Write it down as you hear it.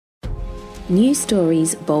New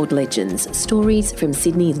Stories, Bold Legends, Stories from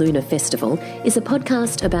Sydney Lunar Festival is a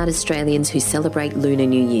podcast about Australians who celebrate Lunar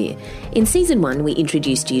New Year. In Season 1, we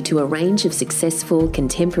introduced you to a range of successful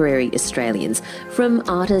contemporary Australians, from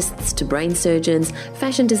artists to brain surgeons,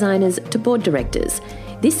 fashion designers to board directors.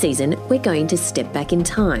 This season, we're going to step back in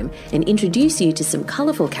time and introduce you to some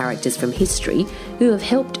colourful characters from history who have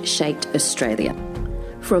helped shape Australia.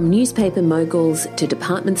 From newspaper moguls to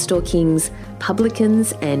department store kings,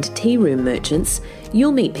 publicans and tea room merchants,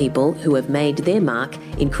 you'll meet people who have made their mark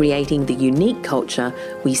in creating the unique culture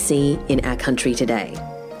we see in our country today.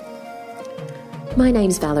 My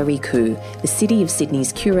name's Valerie Khoo, the City of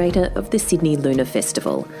Sydney's curator of the Sydney Lunar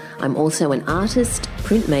Festival. I'm also an artist,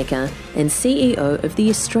 printmaker and CEO of the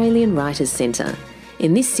Australian Writers' Centre.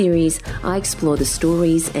 In this series, I explore the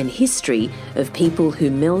stories and history of people who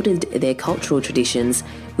melded their cultural traditions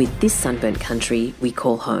with this sunburnt country we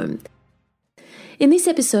call home. In this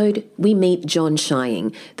episode, we meet John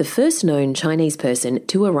Shiying, the first known Chinese person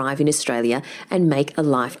to arrive in Australia and make a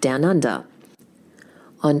life down under.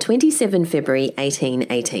 On 27 February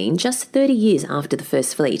 1818, just 30 years after the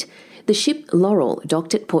First Fleet, the ship Laurel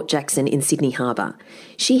docked at Port Jackson in Sydney Harbour.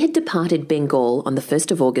 She had departed Bengal on the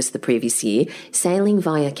 1st of August the previous year, sailing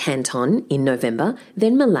via Canton in November,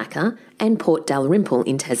 then Malacca and Port Dalrymple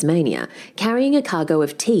in Tasmania, carrying a cargo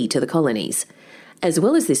of tea to the colonies. As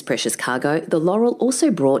well as this precious cargo, the Laurel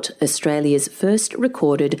also brought Australia's first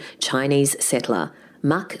recorded Chinese settler,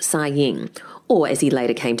 Mak Sa-ying, or as he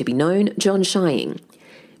later came to be known, John Shiying.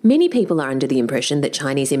 Many people are under the impression that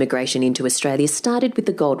Chinese immigration into Australia started with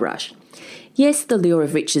the gold rush. Yes, the lure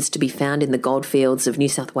of riches to be found in the goldfields of New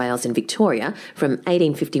South Wales and Victoria from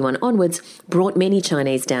 1851 onwards brought many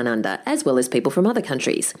Chinese down under, as well as people from other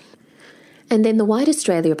countries. And then the White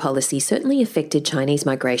Australia policy certainly affected Chinese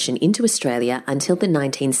migration into Australia until the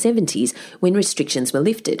 1970s, when restrictions were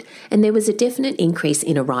lifted, and there was a definite increase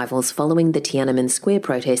in arrivals following the Tiananmen Square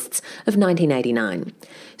protests of 1989.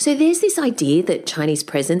 So there's this idea that Chinese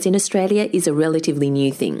presence in Australia is a relatively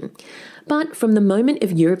new thing. But from the moment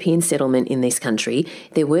of European settlement in this country,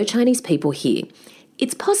 there were Chinese people here.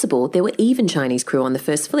 It's possible there were even Chinese crew on the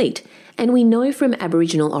First Fleet, and we know from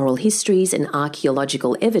Aboriginal oral histories and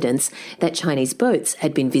archaeological evidence that Chinese boats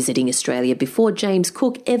had been visiting Australia before James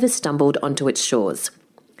Cook ever stumbled onto its shores.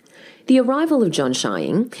 The arrival of John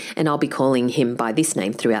Shiying, and I'll be calling him by this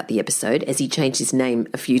name throughout the episode as he changed his name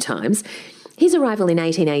a few times, his arrival in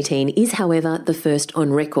 1818 is, however, the first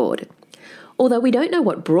on record. Although we don't know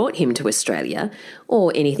what brought him to Australia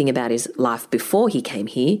or anything about his life before he came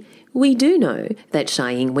here, we do know that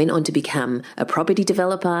Shiying went on to become a property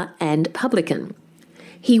developer and publican.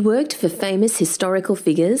 He worked for famous historical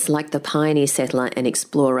figures like the pioneer settler and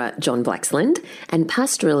explorer John Blaxland and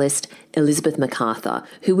pastoralist Elizabeth MacArthur,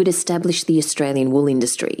 who would establish the Australian wool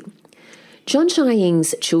industry. John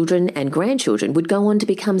Shiying's children and grandchildren would go on to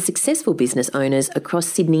become successful business owners across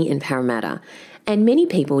Sydney and Parramatta, and many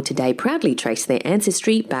people today proudly trace their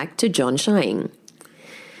ancestry back to John Shiying.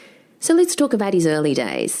 So let's talk about his early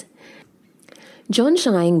days. John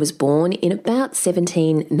Shiying was born in about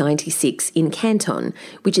 1796 in Canton,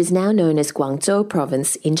 which is now known as Guangzhou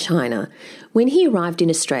Province in China. When he arrived in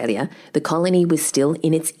Australia, the colony was still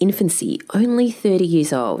in its infancy, only 30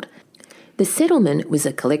 years old. The settlement was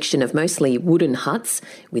a collection of mostly wooden huts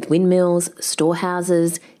with windmills,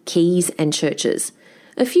 storehouses, quays and churches.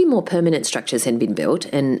 A few more permanent structures had been built,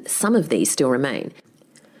 and some of these still remain.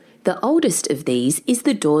 The oldest of these is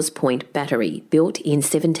the Dawes Point Battery, built in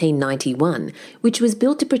 1791, which was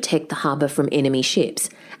built to protect the harbour from enemy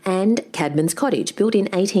ships, and Cadman's Cottage, built in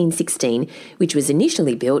 1816, which was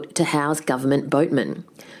initially built to house government boatmen.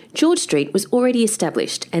 George Street was already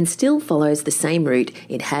established and still follows the same route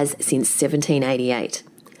it has since 1788.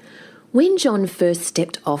 When John first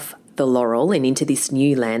stepped off the Laurel and into this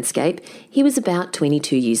new landscape, he was about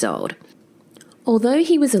 22 years old. Although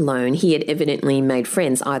he was alone, he had evidently made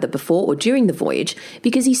friends either before or during the voyage,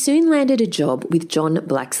 because he soon landed a job with John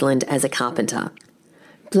Blaxland as a carpenter.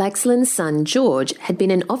 Blaxland's son George had been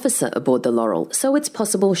an officer aboard the Laurel, so it's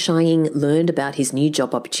possible Shiying learned about his new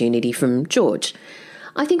job opportunity from George.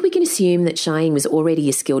 I think we can assume that Shiying was already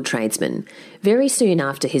a skilled tradesman. Very soon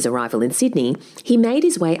after his arrival in Sydney, he made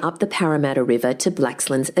his way up the Parramatta River to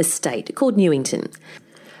Blaxland's estate, called Newington.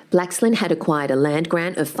 Blaxland had acquired a land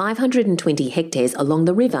grant of 520 hectares along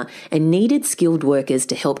the river and needed skilled workers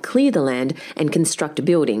to help clear the land and construct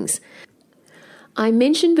buildings. I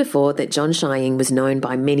mentioned before that John Shiying was known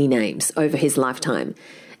by many names over his lifetime.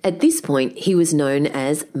 At this point, he was known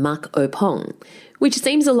as Mak Opong, which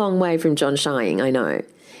seems a long way from John Shiying, I know.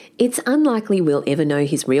 It's unlikely we'll ever know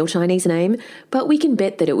his real Chinese name, but we can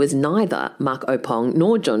bet that it was neither Mak Opong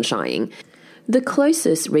nor John Shiying. The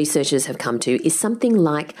closest researchers have come to is something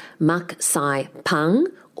like Mak Sai Pang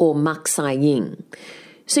or Mak Sai Ying.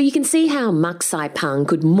 So you can see how Mak Sai Pang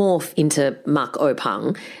could morph into Mak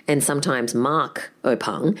Opang and sometimes Mark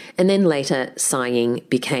Opang, and then later Sai Ying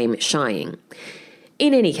became Shai Ying.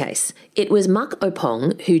 In any case, it was Mak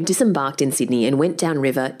Opong who disembarked in Sydney and went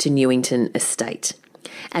downriver to Newington Estate.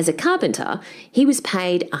 As a carpenter, he was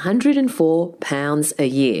paid £104 a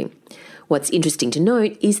year. What's interesting to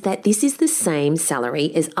note is that this is the same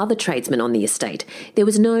salary as other tradesmen on the estate. There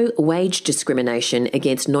was no wage discrimination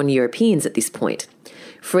against non-Europeans at this point.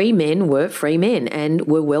 Free men were free men and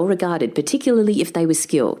were well regarded, particularly if they were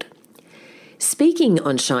skilled. Speaking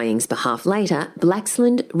on Shai Ying's behalf later,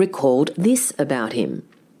 Blaxland recalled this about him.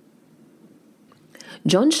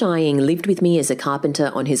 John Shai Ying lived with me as a carpenter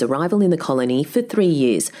on his arrival in the colony for 3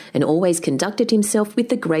 years and always conducted himself with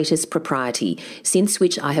the greatest propriety, since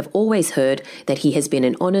which I have always heard that he has been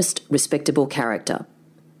an honest, respectable character.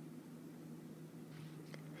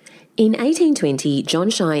 In 1820, John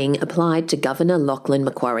Shai Ying applied to Governor Lachlan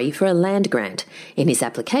Macquarie for a land grant. In his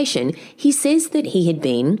application, he says that he had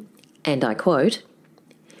been, and I quote,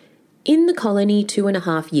 "in the colony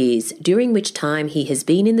 2.5 years, during which time he has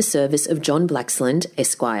been in the service of John Blaxland,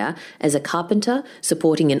 Esquire, as a carpenter,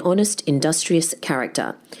 supporting an honest, industrious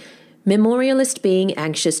character. Memorialist being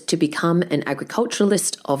anxious to become an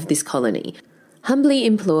agriculturalist of this colony. Humbly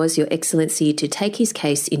implores your Excellency to take his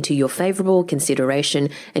case into your favourable consideration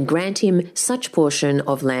and grant him such portion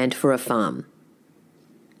of land for a farm."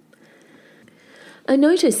 A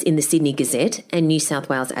notice in the Sydney Gazette and New South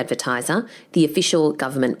Wales Advertiser, the official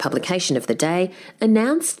government publication of the day,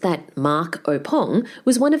 announced that Mark Opong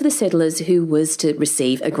was one of the settlers who was to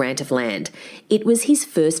receive a grant of land. It was his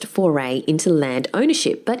first foray into land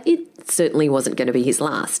ownership, but it certainly wasn't going to be his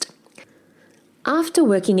last. After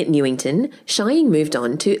working at Newington, Shai Ying moved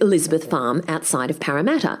on to Elizabeth Farm outside of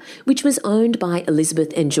Parramatta, which was owned by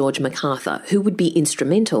Elizabeth and George MacArthur, who would be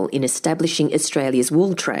instrumental in establishing Australia's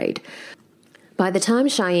wool trade. By the time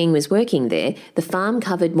Shai Ying was working there, the farm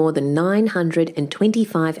covered more than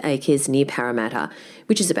 925 acres near Parramatta,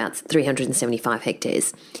 which is about 375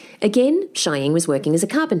 hectares. Again, Shai Ying was working as a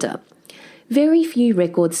carpenter. Very few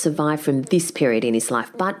records survive from this period in his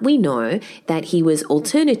life, but we know that he was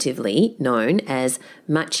alternatively known as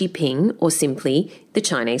Machi Ping or simply the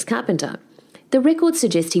Chinese carpenter. The records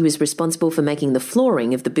suggest he was responsible for making the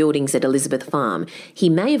flooring of the buildings at Elizabeth Farm. He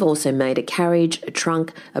may have also made a carriage, a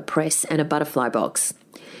trunk, a press and a butterfly box.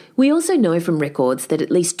 We also know from records that at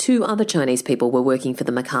least 2 other Chinese people were working for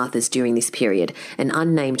the MacArthurs during this period, an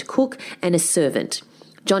unnamed cook and a servant.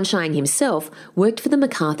 John Shai Ying himself worked for the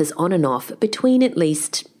MacArthurs on and off between at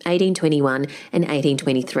least 1821 and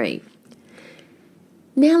 1823.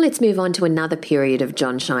 Now let's move on to another period of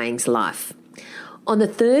John Shai Ying's life. On the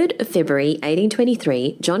 3rd of February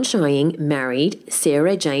 1823, John Shai Ying married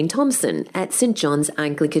Sarah Jane Thompson at St John's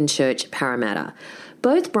Anglican Church, Parramatta.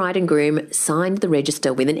 Both bride and groom signed the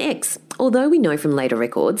register with an X, although we know from later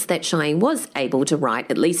records that Shai Ying was able to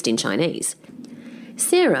write at least in Chinese.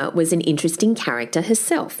 Sarah was an interesting character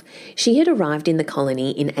herself. She had arrived in the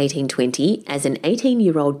colony in 1820 as an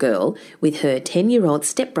 18-year-old girl with her 10-year-old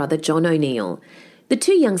stepbrother John O'Neill. The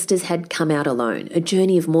 2 youngsters had come out alone, a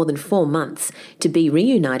journey of more than 4 months, to be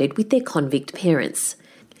reunited with their convict parents.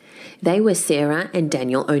 They were Sarah and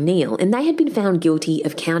Daniel O'Neill, and they had been found guilty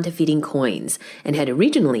of counterfeiting coins and had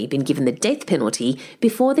originally been given the death penalty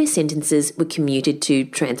before their sentences were commuted to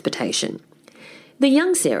transportation. The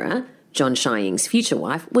young Sarah, John Shai Ying's future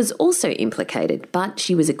wife, was also implicated, but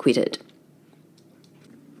she was acquitted.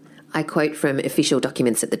 I quote from official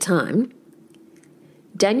documents at the time,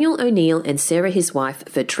 "Daniel O'Neill and Sarah his wife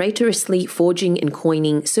for traitorously forging and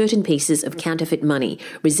coining certain pieces of counterfeit money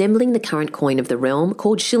resembling the current coin of the realm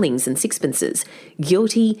called shillings and sixpences.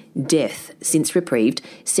 Guilty, death. Since reprieved,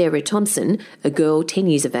 Sarah Thompson, a girl 10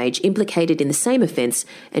 years of age implicated in the same offence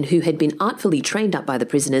and who had been artfully trained up by the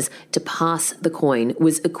prisoners to pass the coin,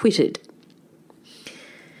 was acquitted."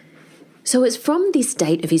 So it's from this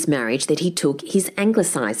date of his marriage that he took his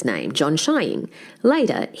anglicised name, John Shai Ying.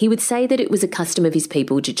 Later, he would say that it was a custom of his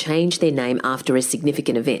people to change their name after a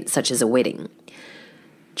significant event, such as a wedding.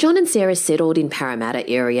 John and Sarah settled in Parramatta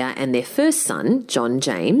area and their first son, John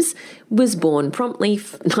James, was born promptly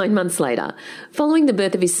 9 months later. Following the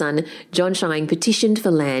birth of his son, John Shai Ying petitioned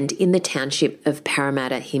for land in the township of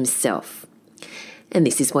Parramatta himself. And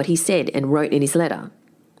this is what he said and wrote in his letter.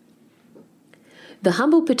 "The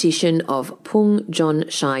humble petition of Pung John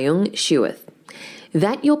Shai Ying sheweth,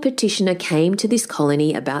 that your petitioner came to this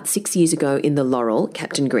colony about 6 years ago in the Laurel,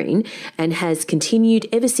 Captain Green, and has continued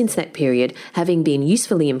ever since that period, having been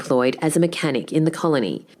usefully employed as a mechanic in the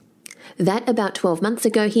colony. That about 12 months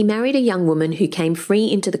ago he married a young woman who came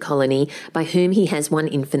free into the colony, by whom he has one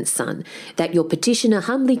infant son. That your petitioner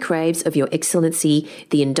humbly craves of your excellency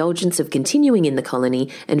the indulgence of continuing in the colony,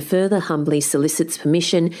 and further humbly solicits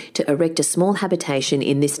permission to erect a small habitation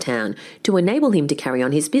in this town to enable him to carry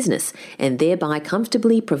on his business and thereby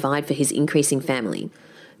comfortably provide for his increasing family.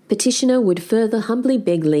 Petitioner would further humbly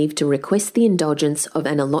beg leave to request the indulgence of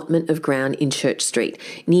an allotment of ground in Church Street,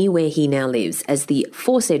 near where he now lives, as the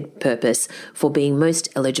foresaid purpose for being most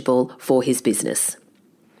eligible for his business.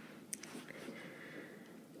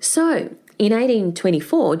 So, in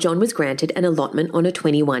 1824, John was granted an allotment on a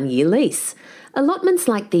 21-year lease. Allotments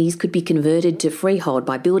like these could be converted to freehold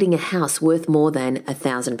by building a house worth more than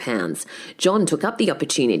 £1,000. John took up the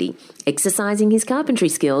opportunity, exercising his carpentry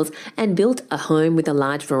skills, and built a home with a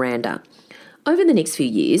large veranda. Over the next few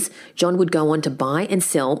years, John would go on to buy and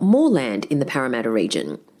sell more land in the Parramatta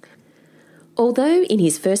region. Although in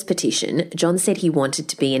his first petition, John said he wanted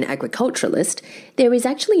to be an agriculturalist, there is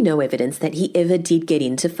actually no evidence that he ever did get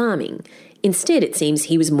into farming. Instead, it seems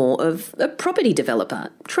he was more of a property developer,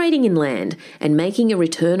 trading in land and making a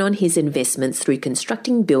return on his investments through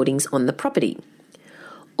constructing buildings on the property.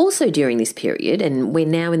 Also during this period, and we're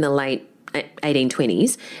now in the late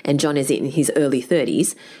 1820s and John is in his early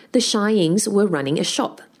 30s, the Shyings were running a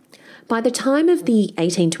shop. By the time of the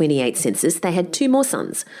 1828 census, they had two more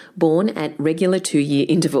sons, born at regular 2-year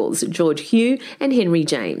intervals, George Hugh and Henry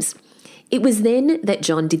James. It was then that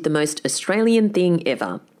John did the most Australian thing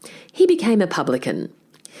ever. He became a publican.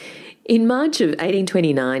 In March of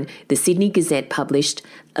 1829, the Sydney Gazette published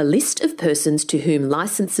a list of persons to whom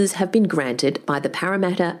licences have been granted by the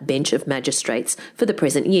Parramatta Bench of Magistrates for the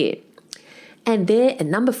present year. And there at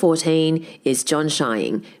number 14 is John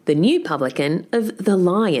Shying, the new publican of the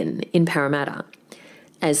Lion in Parramatta.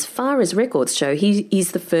 As far as records show, he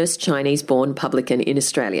is the first Chinese-born publican in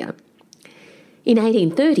Australia. In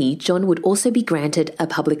 1830, John would also be granted a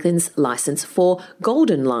publican's licence for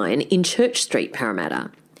Golden Lion in Church Street,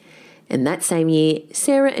 Parramatta. And that same year,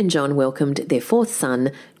 Sarah and John welcomed their fourth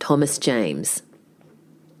son, Thomas James.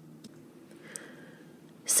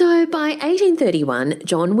 So by 1831,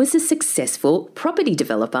 John was a successful property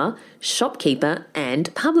developer, shopkeeper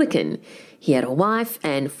and publican. He had a wife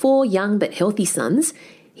and 4 young but healthy sons.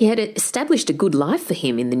 He had established a good life for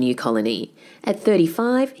him in the new colony. At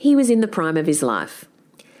 35, he was in the prime of his life.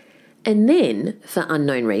 And then, for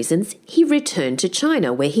unknown reasons, he returned to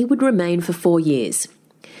China, where he would remain for 4 years.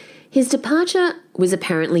 His departure was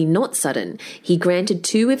apparently not sudden. He granted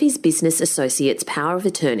 2 of his business associates power of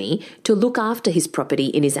attorney to look after his property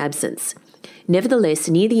in his absence. Nevertheless,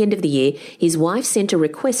 near the end of the year, his wife sent a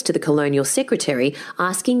request to the colonial secretary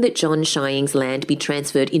asking that John Shying's land be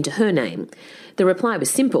transferred into her name. The reply was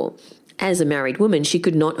simple. As a married woman, she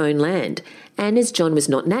could not own land, and as John was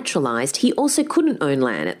not naturalised, he also couldn't own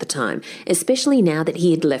land at the time, especially now that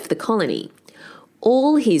he had left the colony.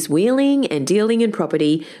 All his wheeling and dealing in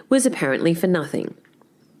property was apparently for nothing.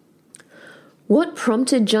 What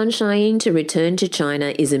prompted John Shying to return to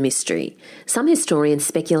China is a mystery. Some historians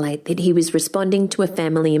speculate that he was responding to a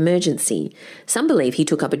family emergency. Some believe he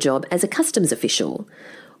took up a job as a customs official.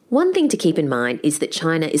 One thing to keep in mind is that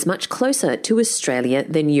China is much closer to Australia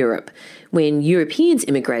than Europe. When Europeans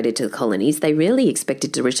immigrated to the colonies, they rarely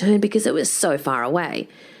expected to return because it was so far away.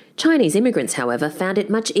 Chinese immigrants, however, found it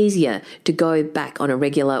much easier to go back on a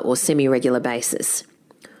regular or semi-regular basis.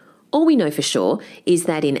 All we know for sure is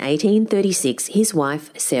that in 1836 his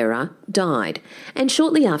wife, Sarah, died, and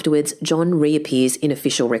shortly afterwards John reappears in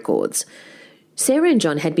official records. Sarah and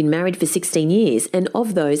John had been married for 16 years, and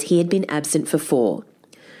of those he had been absent for 4.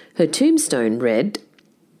 Her tombstone read,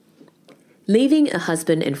 "Leaving a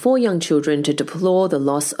husband and 4 young children to deplore the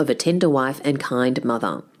loss of a tender wife and kind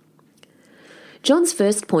mother." John's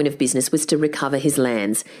first point of business was to recover his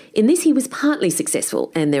lands. In this he was partly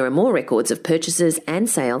successful, and there are more records of purchases and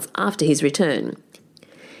sales after his return.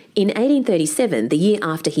 In 1837, the year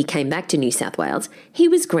after he came back to New South Wales, he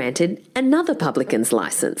was granted another publican's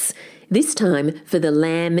licence, this time for the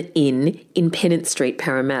Lamb Inn in Pennant Street,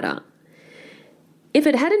 Parramatta. If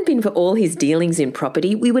it hadn't been for all his dealings in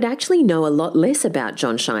property, we would actually know a lot less about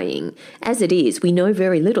John Shying. As it is, we know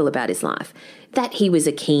very little about his life. That he was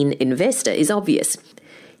a keen investor is obvious.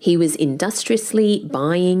 He was industriously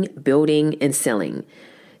buying, building and selling.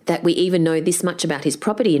 That we even know this much about his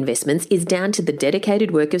property investments is down to the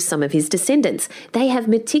dedicated work of some of his descendants. They have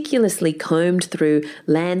meticulously combed through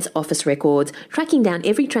Land's office records, tracking down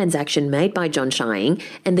every transaction made by John Shying,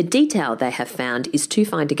 and the detail they have found is too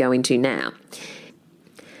fine to go into now.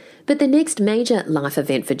 But the next major life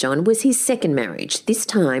event for John was his second marriage, this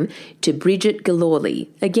time to Bridget Gallorley,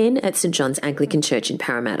 again at St John's Anglican Church in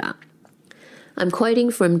Parramatta. I'm quoting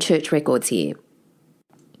from church records here.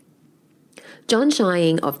 John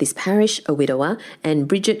Shying of this parish, a widower, and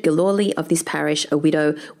Bridget Gillorley of this parish, a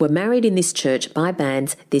widow, were married in this church by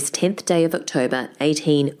banns this 10th day of October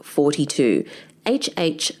 1842.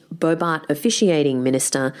 H.H. Bobart officiating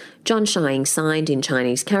minister, John Shying signed in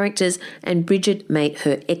Chinese characters, and Bridget made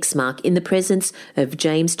her X mark in the presence of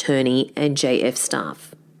James Turney and J.F.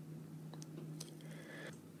 Staff.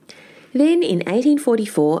 Then in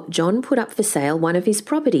 1844, John put up for sale one of his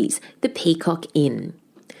properties, the Peacock Inn.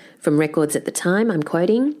 From records at the time, I'm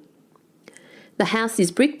quoting, "The house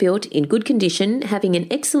is brick-built in good condition, having an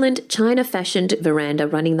excellent China-fashioned veranda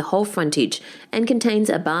running the whole frontage, and contains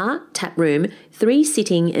a bar, tap room, 3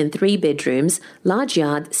 sitting and 3 bedrooms, large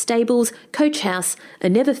yard, stables, coach house, a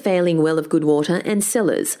never-failing well of good water, and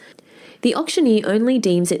cellars. The auctioneer only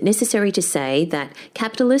deems it necessary to say that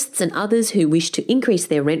capitalists and others who wish to increase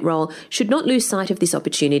their rent roll should not lose sight of this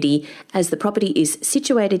opportunity, as the property is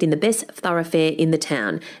situated in the best thoroughfare in the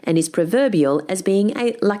town and is proverbial as being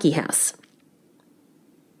a lucky house."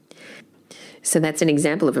 So that's an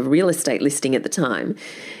example of a real estate listing at the time.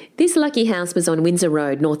 This lucky house was on Windsor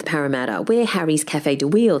Road, North Parramatta, where Harry's Cafe de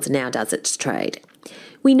Wheels now does its trade.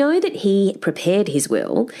 We know that he prepared his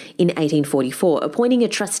will in 1844, appointing a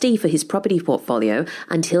trustee for his property portfolio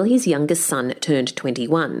until his youngest son turned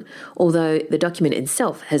 21, although the document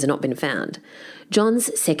itself has not been found.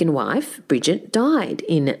 John's second wife, Bridget, died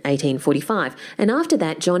in 1845, and after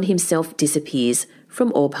that, John himself disappears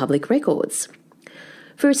from all public records.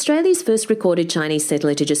 For Australia's first recorded Chinese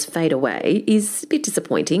settler to just fade away is a bit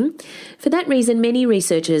disappointing. For that reason, many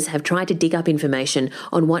researchers have tried to dig up information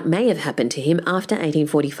on what may have happened to him after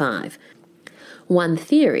 1845. One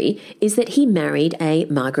theory is that he married a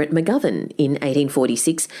Margaret McGovern in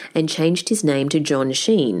 1846 and changed his name to John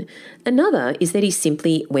Sheen. Another is that he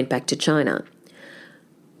simply went back to China.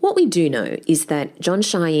 What we do know is that John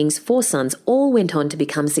Shying's 4 sons all went on to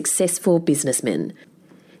become successful businessmen.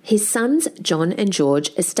 His sons, John and George,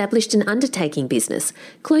 established an undertaking business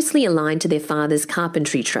closely aligned to their father's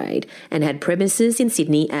carpentry trade and had premises in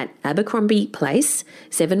Sydney at Abercrombie Place,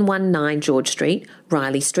 719 George Street,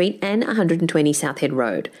 Riley Street and 120 South Head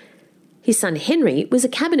Road. His son Henry was a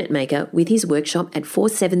cabinet maker with his workshop at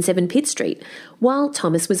 477 Pitt Street, while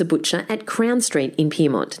Thomas was a butcher at Crown Street in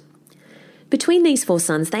Pyrmont. Between these 4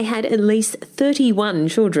 sons, they had at least 31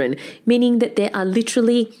 children, meaning that there are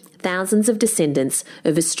literally thousands of descendants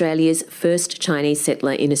of Australia's first Chinese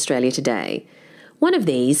settler in Australia today. One of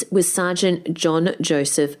these was Sergeant John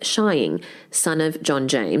Joseph Shying, son of John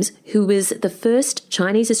James, who was the first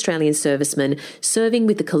Chinese-Australian serviceman serving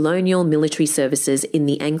with the colonial military services in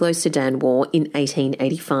the Anglo-Sudan War in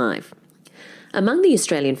 1885. Among the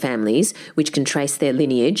Australian families, which can trace their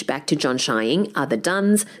lineage back to John Shying, are the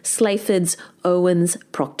Dunns, Slayfords, Owens,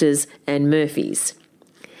 Proctors and Murphys.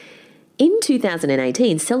 In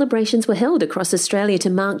 2018, celebrations were held across Australia to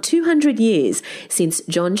mark 200 years since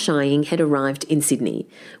John Shying had arrived in Sydney.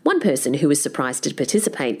 One person who was surprised to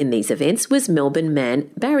participate in these events was Melbourne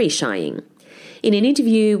man Barry Shying. In an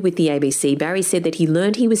interview with the ABC, Barry said that he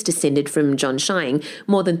learned he was descended from John Shying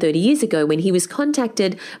more than 30 years ago when he was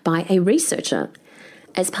contacted by a researcher.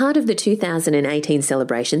 As part of the 2018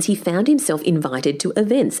 celebrations, he found himself invited to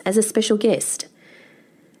events as a special guest.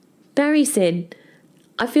 Barry said,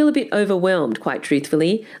 "I feel a bit overwhelmed, quite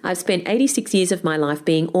truthfully. I've spent 86 years of my life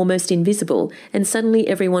being almost invisible, and suddenly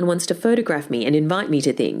everyone wants to photograph me and invite me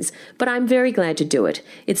to things. But I'm very glad to do it.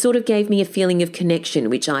 It sort of gave me a feeling of connection,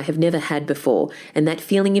 which I have never had before, and that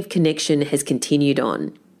feeling of connection has continued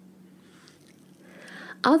on."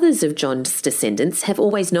 Others of John's descendants have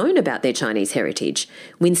always known about their Chinese heritage.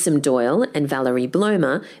 Winsome Doyle and Valerie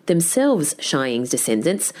Blomer, themselves Shying's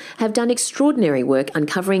descendants, have done extraordinary work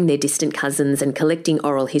uncovering their distant cousins and collecting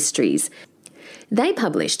oral histories. They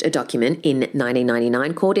published a document in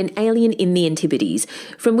 1999 called An Alien in the Antipodes,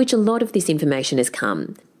 from which a lot of this information has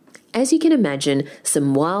come. As you can imagine,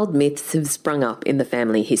 some wild myths have sprung up in the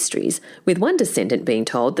family histories, with one descendant being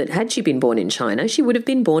told that had she been born in China, she would have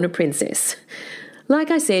been born a princess. Like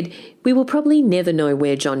I said, we will probably never know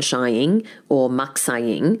where John Shying, or Mak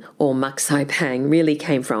Sai-ying, or Mak Sai-pang really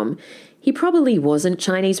came from. He probably wasn't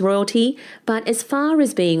Chinese royalty, but as far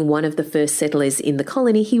as being one of the first settlers in the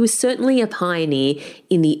colony, he was certainly a pioneer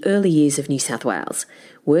in the early years of New South Wales,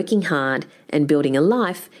 working hard and building a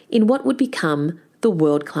life in what would become the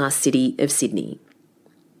world-class city of Sydney.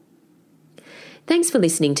 Thanks for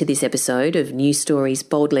listening to this episode of News Stories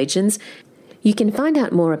Bold Legends. You can find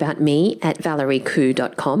out more about me at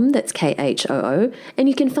valeriekoo.com, that's Khoo, and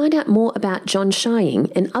you can find out more about John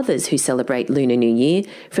Shying and others who celebrate Lunar New Year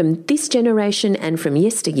from this generation and from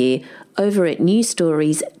yesteryear over at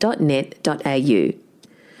newstories.net.au.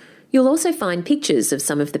 You'll also find pictures of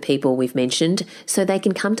some of the people we've mentioned so they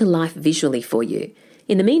can come to life visually for you.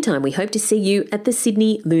 In the meantime, we hope to see you at the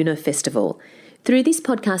Sydney Lunar Festival. Through this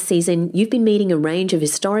podcast season, you've been meeting a range of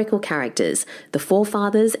historical characters, the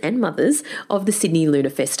forefathers and mothers of the Sydney Lunar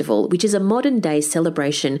Festival, which is a modern-day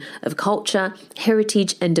celebration of culture,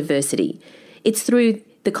 heritage and diversity. It's through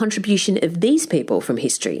the contribution of these people from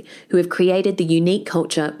history who have created the unique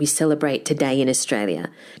culture we celebrate today in Australia.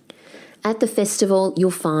 At the festival,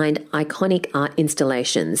 you'll find iconic art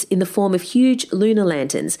installations in the form of huge lunar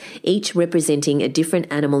lanterns, each representing a different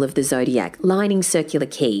animal of the zodiac, lining Circular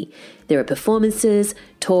Quay. There are performances,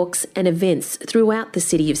 talks and events throughout the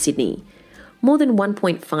city of Sydney. More than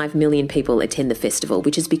 1.5 million people attend the festival,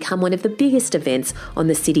 which has become one of the biggest events on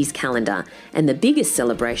the city's calendar and the biggest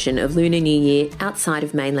celebration of Lunar New Year outside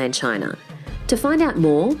of mainland China. To find out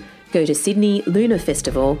more, go to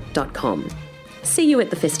sydneylunarfestival.com. See you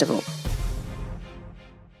at the festival.